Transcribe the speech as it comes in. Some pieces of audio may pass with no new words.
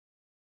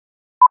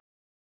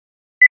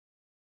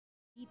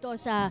Dito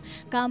sa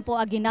Campo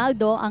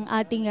Aguinaldo, ang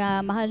ating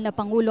mahal na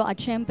Pangulo at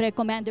syempre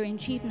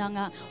Commander-in-Chief ng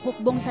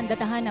Hukbong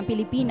Sandatahan ng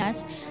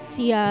Pilipinas,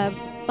 si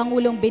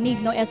Pangulong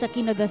Benigno S.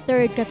 Aquino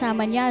III,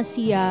 kasama niya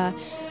si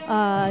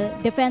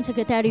Defense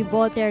Secretary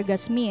Voltaire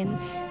Gasmin.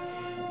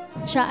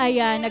 Siya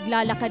ay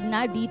naglalakad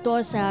na dito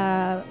sa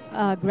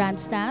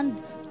grandstand.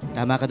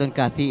 Tama ka doon,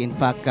 Cathy. In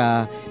fact,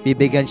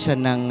 bibigyan siya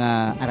ng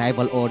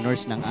arrival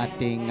honors ng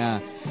ating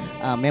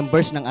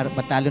members ng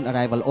Battalion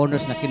Arrival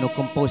Honors na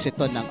kinukompose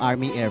ito ng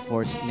Army, Air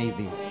Force,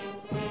 Navy.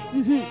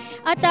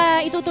 At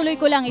itutuloy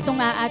ko lang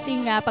itong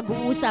ating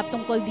pag-uusap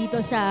tungkol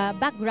dito sa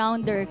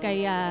backgrounder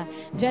kay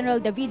General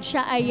David.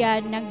 Siya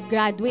ay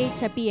nag-graduate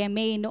sa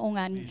PMA noong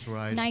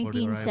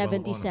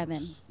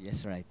 1977.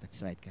 Yes, right. That's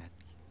right,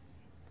 Cathy.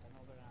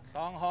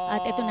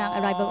 At ito na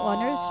ang arrival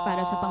honors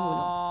para sa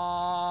Pangulo.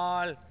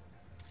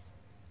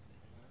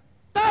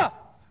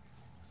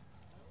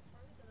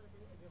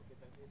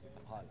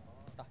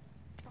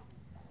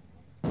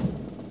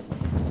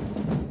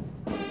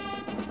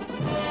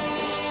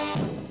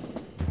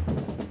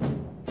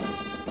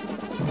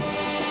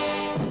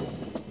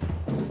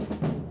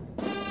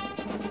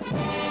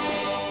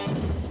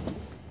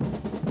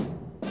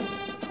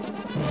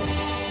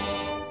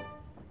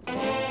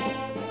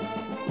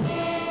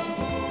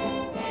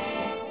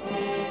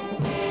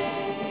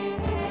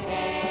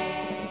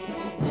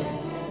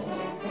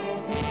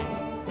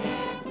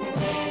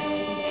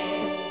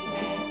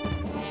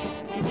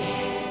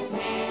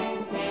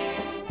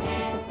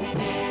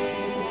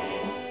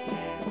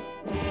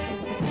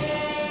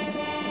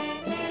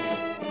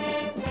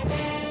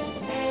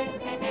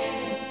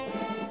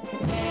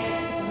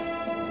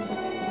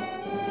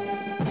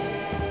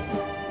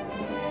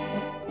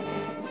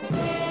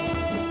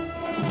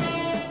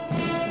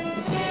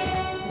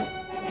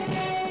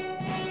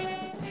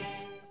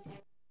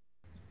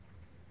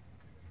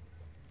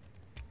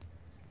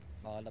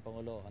 Mahal na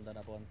Pangulo, handa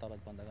na po ang tarad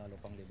pandangalo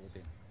pang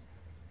libutin.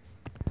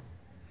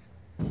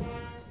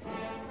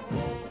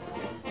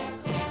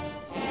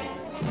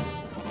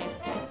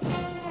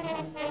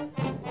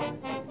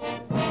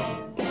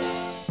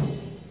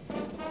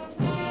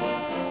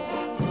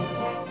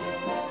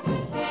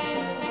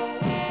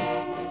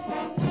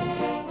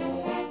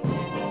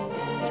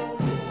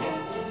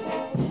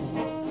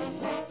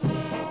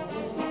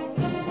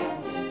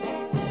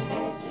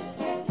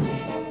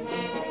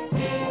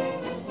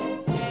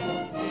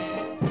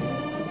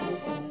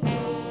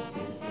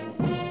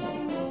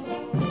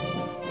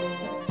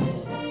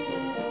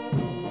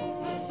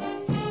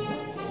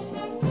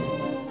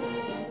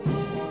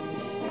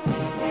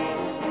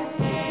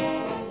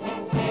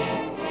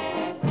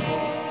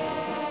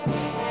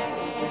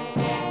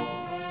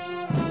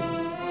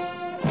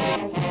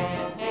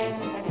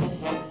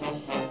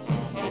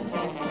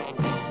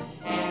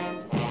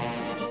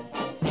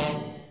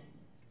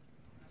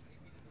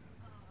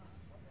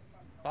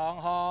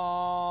 Tanghal!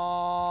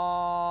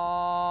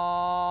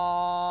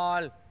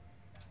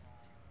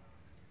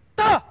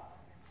 Ta!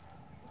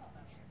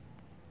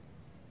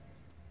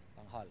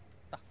 Tanghal.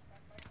 Ta.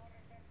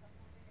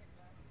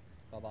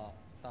 Baba.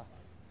 Ta.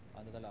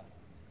 Ano dala?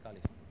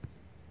 Kalis.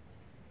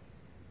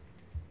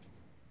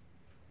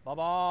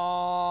 Baba!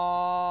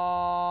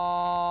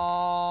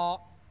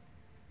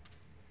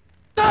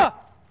 Ta!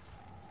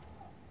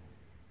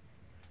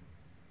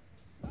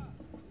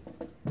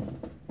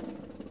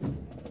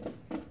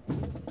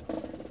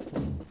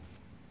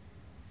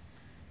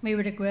 May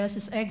we request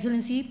His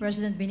Excellency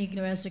President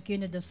Benigno S.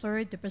 Aquino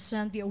III to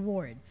present the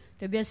award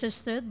to be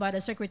assisted by the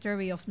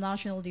Secretary of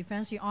National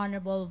Defense, the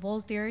Honorable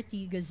Voltaire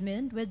T.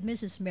 Gasmin, with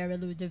Mrs.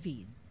 Marilu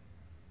David.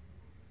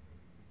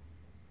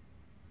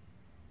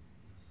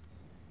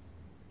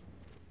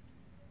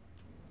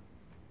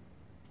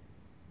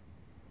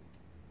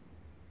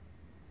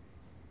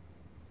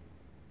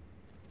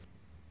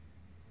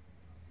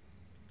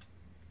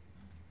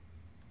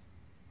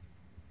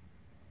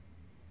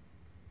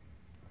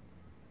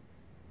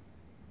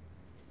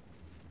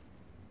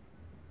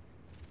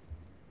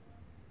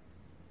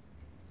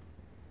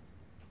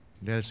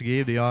 Let's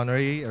give the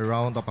honoree a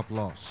round of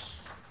applause.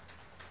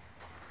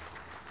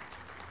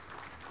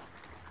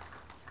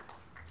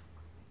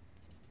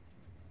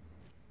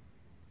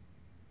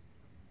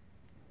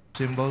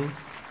 Symbol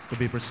to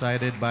be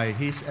presided by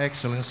His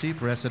Excellency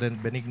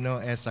President Benigno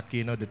S.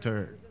 Aquino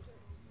III.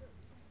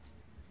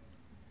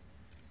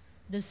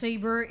 The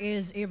saber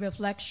is a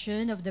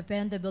reflection of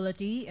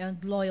dependability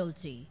and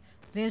loyalty.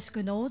 This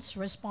connotes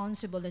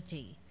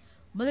responsibility.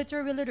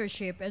 Military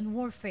leadership and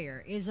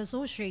warfare is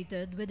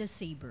associated with the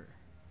saber.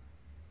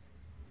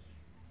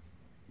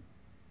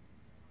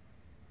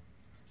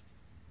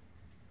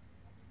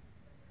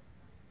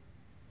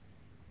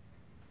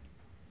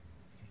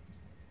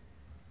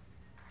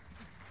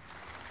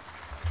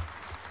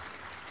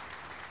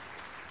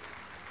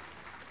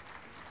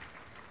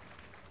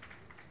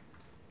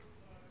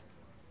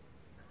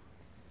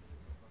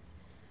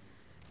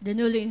 The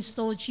newly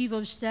installed Chief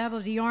of Staff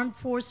of the Armed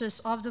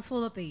Forces of the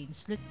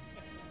Philippines.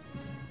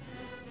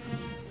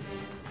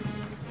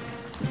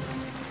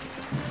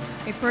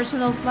 A A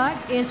personal flag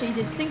is a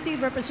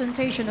distinctive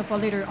representation of a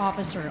leader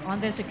officer.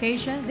 On this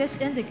occasion, this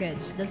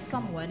indicates that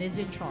someone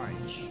is in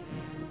charge.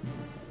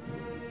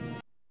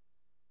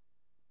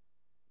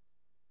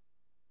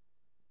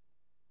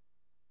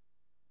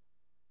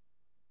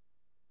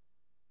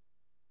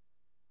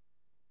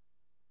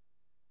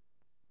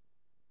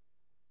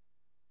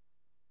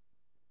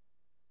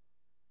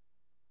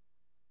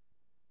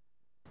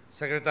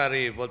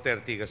 Secretary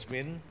Voltaire T.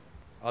 Gasmin,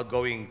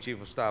 outgoing Chief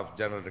of Staff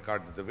General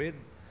Ricardo A,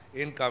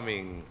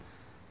 incoming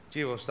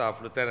Chief of Staff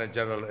Lieutenant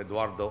General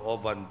Eduardo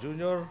Oban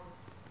Jr.,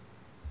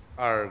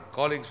 our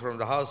colleagues from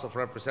the House of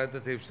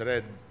Representatives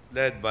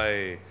led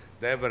by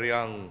the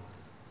ever-young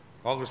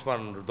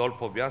Congressman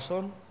Rodolfo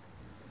Biason,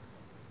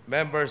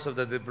 members of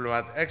the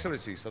Diplomatic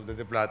Excellencies of the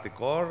Diplomatic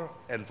Corps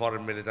and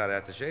Foreign Military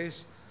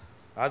Attaches,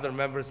 other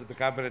members of the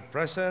Cabinet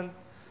present,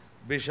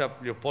 Bishop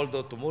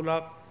Leopoldo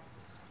Tumulak,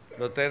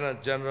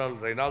 Lieutenant General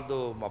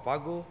Reynaldo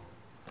Mapago,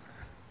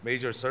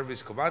 Major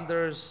Service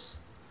Commanders,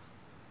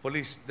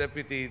 Police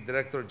Deputy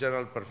Director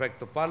General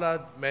Perfecto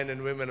Palad, men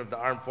and women of the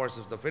Armed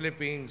Forces of the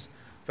Philippines,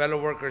 fellow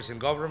workers in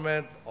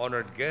government,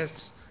 honored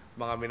guests,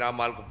 mga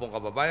minamahal ko pong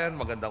kababayan,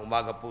 magandang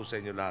umaga po sa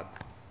inyo lahat.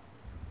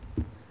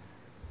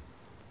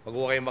 Pag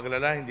huwag kayong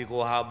maglala, hindi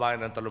ko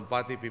hahabaan ng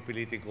talumpati,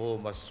 pipilitin ko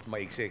mas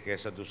maiksi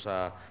kesa doon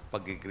sa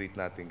pag-greet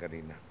natin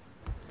kanina.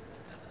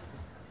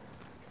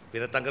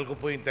 Pinatanggal ko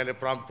po yung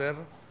teleprompter.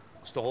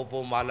 Gusto ko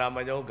po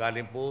malaman nyo,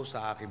 galing po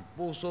sa aking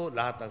puso,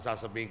 lahat ng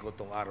sasabihin ko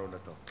itong araw na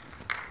to.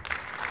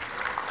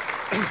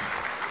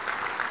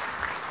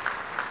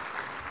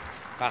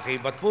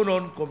 Kakibat po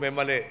nun, kung may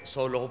mali,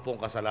 solo ko pong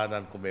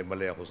kasalanan kung may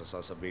mali ako sa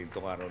sasabihin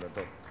itong araw na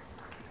to.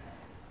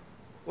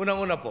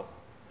 Unang-una po,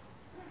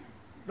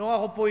 nung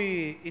ako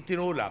po'y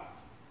itinulak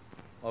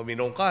o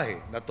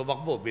minungkahi na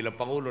tumakbo bilang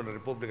Pangulo ng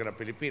Republika ng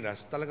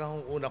Pilipinas,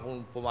 talagang una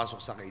kong pumasok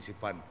sa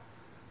kaisipan.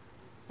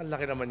 Ang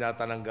laki naman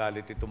yata ng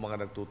galit itong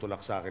mga nagtutulak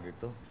sa akin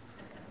ito.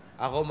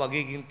 Ako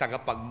magiging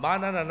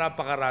tagapagmana na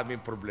napakaraming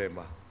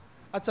problema.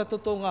 At sa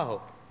totoo nga ho,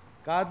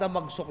 kada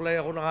magsuklay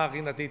ako ng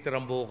aking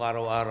natitirang buhok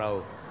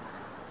araw-araw,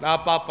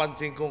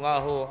 napapansin ko nga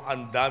ho,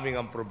 ang daming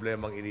ang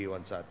problemang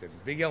iniwan sa atin.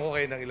 Bigyan ko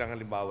kayo ng ilang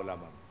halimbawa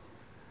lamang.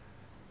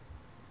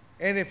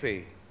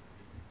 NFA,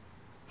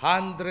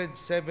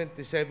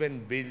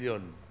 177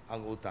 billion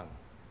ang utang.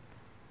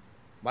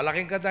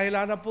 Malaking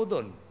kadahilanan po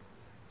doon.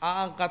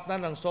 Aangkat na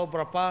ng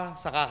sobra pa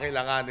sa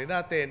kakailanganin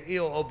natin,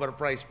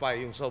 i-overprice pa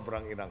yung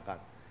sobrang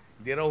inangkat.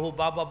 Hindi raw ho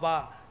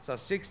bababa sa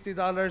 $60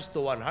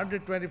 to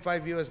 $125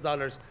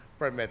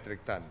 per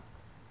metric ton.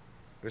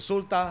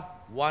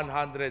 Resulta,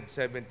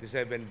 177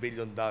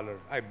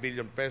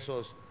 billion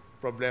pesos,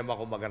 problema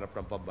kung maghanap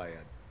ng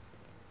pambayad.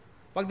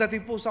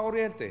 Pagdating po sa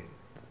kuryente,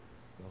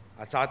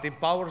 at sa ating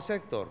power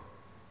sector,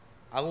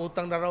 ang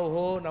utang na raw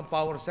ho ng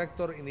power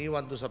sector,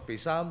 iniwan doon sa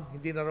PISAM,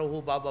 hindi na raw ho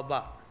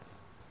bababa.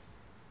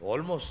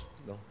 Almost,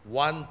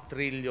 1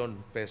 trillion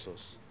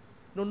pesos.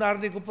 Nung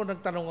narinig ko po,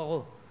 nagtanong ako,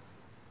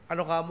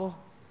 ano ka mo?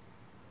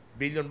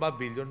 Billion ba?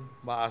 Billion?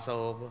 Maasa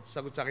ho ako.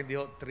 Sagot sa akin, di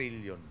ho,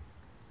 trillion.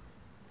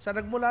 Sa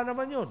nagmula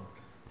naman yun.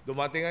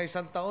 Dumating ang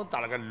isang taon,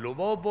 talagang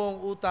lumobo ang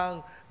utang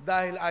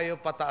dahil ayaw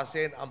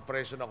pataasin ang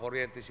presyo ng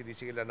kuryente,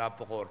 sinisigil na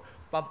napokor,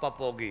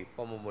 pampapogi,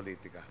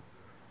 pamumulitika.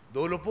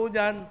 Dulo po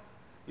niyan,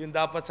 yung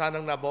dapat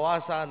sanang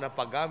nabawasan na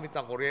paggamit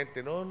ng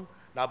kuryente noon,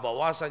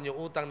 nabawasan yung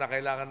utang na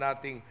kailangan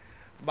nating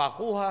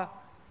makuha.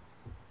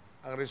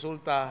 Ang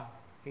resulta,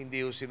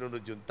 hindi yung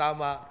sinunod yung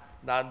tama,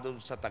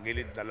 nandun sa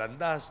tagilid na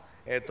landas,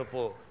 eto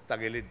po,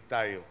 tagilid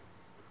tayo.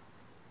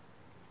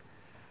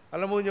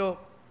 Alam mo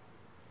nyo,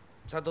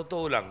 sa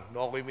totoo lang,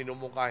 noong ako'y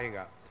minumungkahi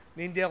nga,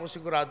 hindi ako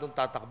siguradong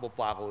tatakbo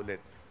pa ako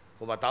ulit.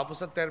 Kung matapos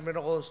ang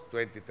termino ko,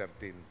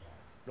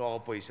 2013, noong ako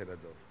po'y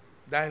senador.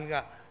 Dahil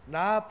nga,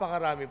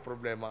 napakaraming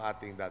problema ang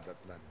ating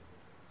dadatnan.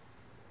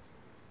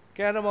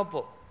 Kaya naman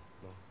po,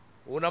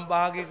 unang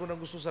bahagi ko na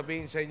gusto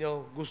sabihin sa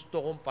inyo,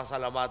 gusto kong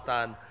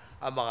pasalamatan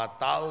ang mga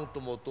taong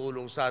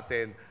tumutulong sa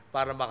atin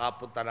para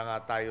makapunta na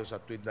nga tayo sa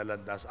tuwid na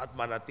landas at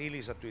manatili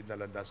sa tuwid na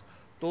landas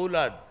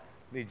tulad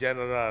ni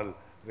General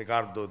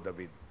Ricardo A.